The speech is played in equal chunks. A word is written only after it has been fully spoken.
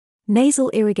Nasal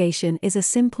irrigation is a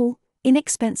simple,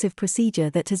 inexpensive procedure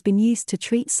that has been used to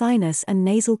treat sinus and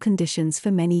nasal conditions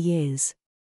for many years.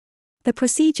 The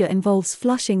procedure involves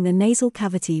flushing the nasal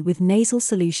cavity with nasal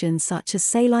solutions such as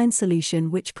saline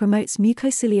solution, which promotes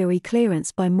mucociliary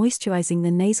clearance by moisturizing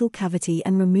the nasal cavity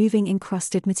and removing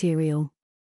encrusted material.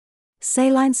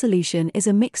 Saline solution is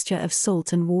a mixture of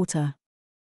salt and water.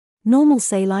 Normal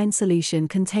saline solution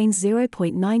contains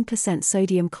 0.9%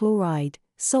 sodium chloride,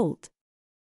 salt.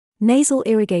 Nasal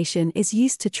irrigation is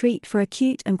used to treat for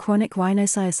acute and chronic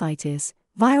rhinosinusitis,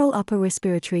 viral upper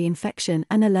respiratory infection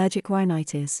and allergic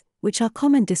rhinitis, which are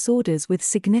common disorders with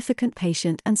significant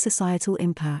patient and societal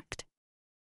impact.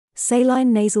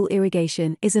 Saline nasal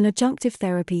irrigation is an adjunctive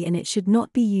therapy and it should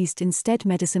not be used instead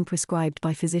medicine prescribed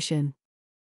by physician.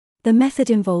 The method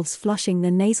involves flushing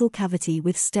the nasal cavity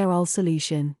with sterile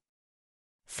solution.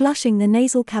 Flushing the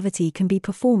nasal cavity can be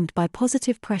performed by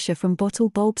positive pressure from bottle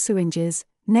bulb syringes,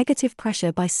 negative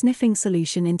pressure by sniffing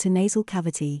solution into nasal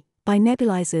cavity, by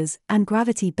nebulizers, and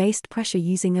gravity-based pressure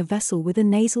using a vessel with a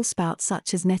nasal spout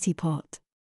such as neti pot.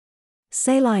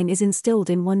 Saline is instilled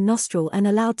in one nostril and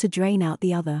allowed to drain out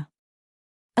the other.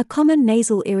 A common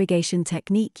nasal irrigation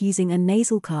technique using a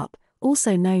nasal cup,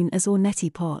 also known as or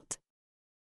neti pot.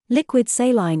 Liquid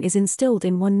saline is instilled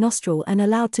in one nostril and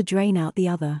allowed to drain out the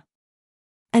other.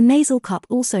 A nasal cup,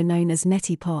 also known as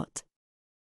neti pot,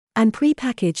 and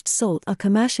pre-packaged salt are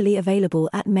commercially available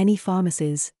at many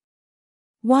pharmacies.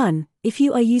 1. If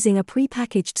you are using a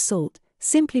pre-packaged salt,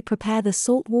 simply prepare the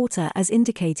salt water as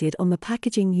indicated on the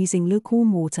packaging using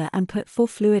lukewarm water and put 4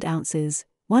 fluid ounces,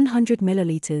 100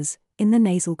 milliliters, in the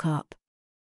nasal cup.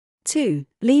 2.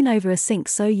 Lean over a sink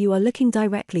so you are looking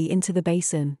directly into the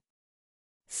basin.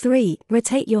 3.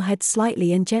 Rotate your head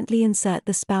slightly and gently insert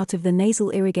the spout of the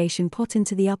nasal irrigation pot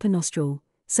into the upper nostril,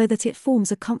 so that it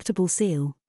forms a comfortable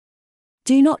seal.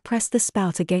 Do not press the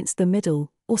spout against the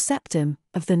middle, or septum,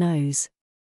 of the nose.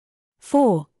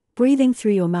 4. Breathing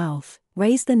through your mouth,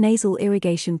 raise the nasal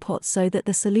irrigation pot so that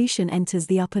the solution enters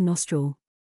the upper nostril.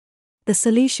 The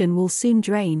solution will soon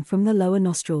drain from the lower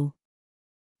nostril.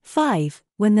 5.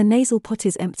 When the nasal pot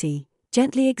is empty,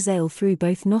 gently exhale through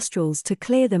both nostrils to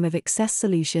clear them of excess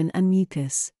solution and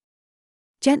mucus.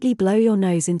 Gently blow your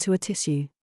nose into a tissue.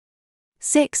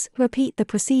 6. Repeat the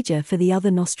procedure for the other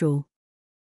nostril.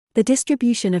 The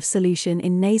distribution of solution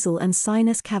in nasal and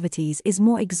sinus cavities is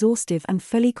more exhaustive and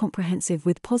fully comprehensive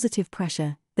with positive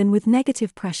pressure than with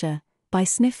negative pressure, by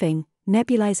sniffing,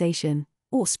 nebulization,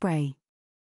 or spray.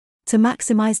 To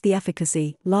maximize the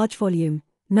efficacy, large volume,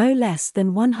 no less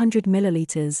than 100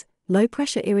 milliliters,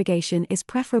 low-pressure irrigation is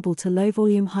preferable to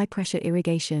low-volume high-pressure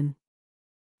irrigation.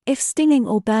 If stinging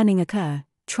or burning occur,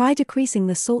 try decreasing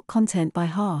the salt content by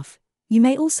half. You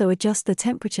may also adjust the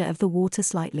temperature of the water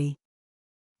slightly.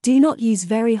 Do not use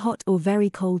very hot or very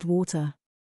cold water.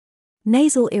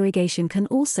 Nasal irrigation can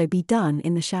also be done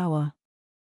in the shower.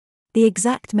 The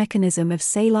exact mechanism of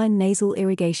saline nasal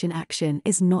irrigation action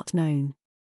is not known,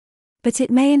 but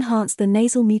it may enhance the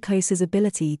nasal mucosa's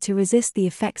ability to resist the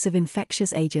effects of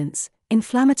infectious agents,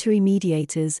 inflammatory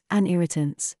mediators, and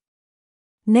irritants.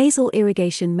 Nasal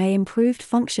irrigation may improve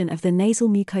function of the nasal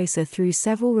mucosa through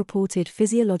several reported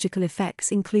physiological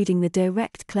effects, including the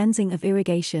direct cleansing of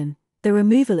irrigation, the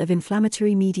removal of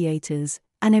inflammatory mediators,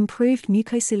 and improved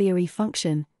mucociliary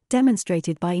function,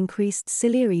 demonstrated by increased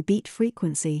ciliary beat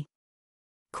frequency.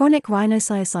 Chronic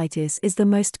rhinosinusitis is the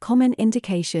most common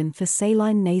indication for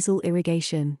saline nasal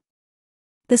irrigation.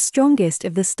 The strongest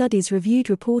of the studies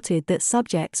reviewed reported that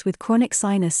subjects with chronic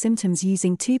sinus symptoms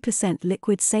using 2%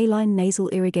 liquid saline nasal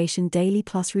irrigation daily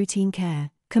plus routine care,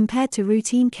 compared to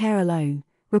routine care alone,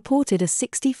 reported a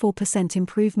 64%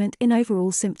 improvement in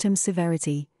overall symptom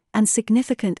severity, and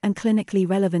significant and clinically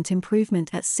relevant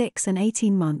improvement at 6 and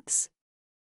 18 months.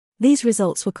 These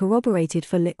results were corroborated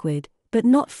for liquid, but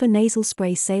not for nasal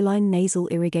spray saline nasal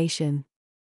irrigation.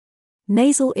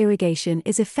 Nasal irrigation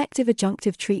is effective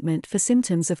adjunctive treatment for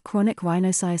symptoms of chronic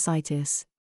rhinosinusitis.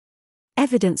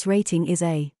 Evidence rating is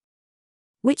A,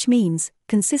 which means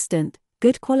consistent,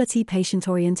 good quality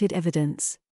patient-oriented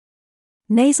evidence.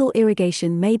 Nasal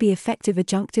irrigation may be effective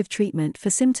adjunctive treatment for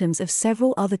symptoms of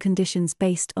several other conditions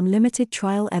based on limited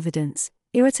trial evidence: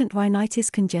 irritant rhinitis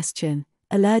congestion,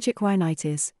 allergic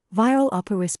rhinitis, viral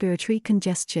upper respiratory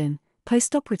congestion,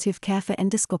 postoperative care for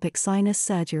endoscopic sinus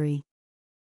surgery.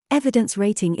 Evidence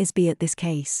rating is B at this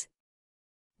case,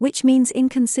 which means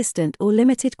inconsistent or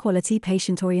limited quality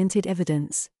patient-oriented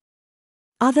evidence.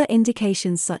 Other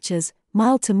indications such as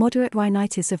mild to moderate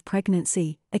rhinitis of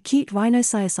pregnancy, acute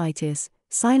rhinosinusitis,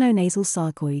 sinonasal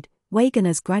sarcoid,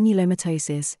 Wegener's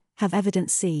granulomatosis, have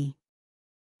evidence C,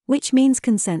 which means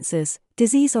consensus,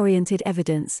 disease-oriented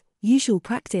evidence, usual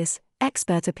practice,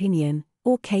 expert opinion,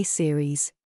 or case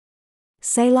series.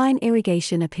 Saline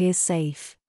irrigation appears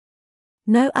safe.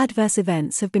 No adverse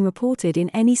events have been reported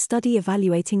in any study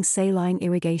evaluating saline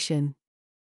irrigation.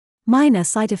 Minor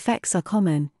side effects are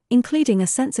common, including a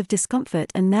sense of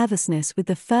discomfort and nervousness with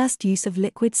the first use of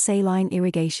liquid saline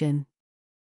irrigation.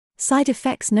 Side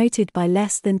effects noted by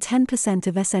less than 10%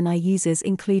 of SNI users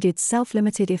included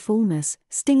self-limited fullness,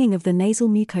 stinging of the nasal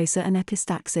mucosa and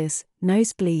epistaxis,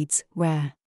 nosebleeds,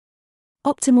 rare.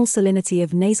 Optimal salinity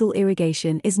of nasal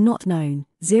irrigation is not known.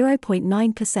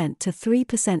 0.9% to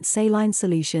 3% saline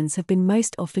solutions have been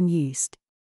most often used.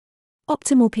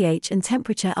 Optimal pH and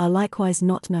temperature are likewise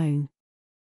not known.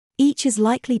 Each is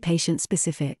likely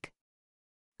patient-specific.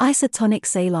 Isotonic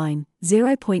saline,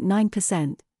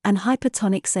 0.9%, and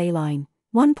hypertonic saline,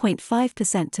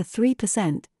 1.5% to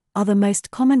 3%, are the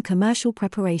most common commercial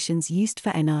preparations used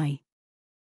for NI.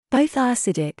 Both are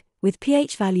acidic, with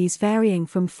pH values varying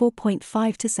from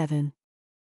 4.5 to 7.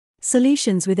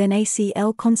 Solutions with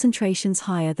NaCl concentrations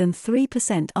higher than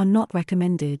 3% are not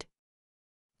recommended.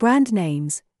 Brand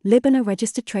names: Libana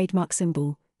registered trademark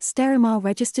symbol, Sterimar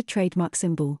registered trademark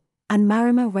symbol, and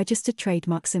Marimar registered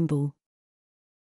trademark symbol.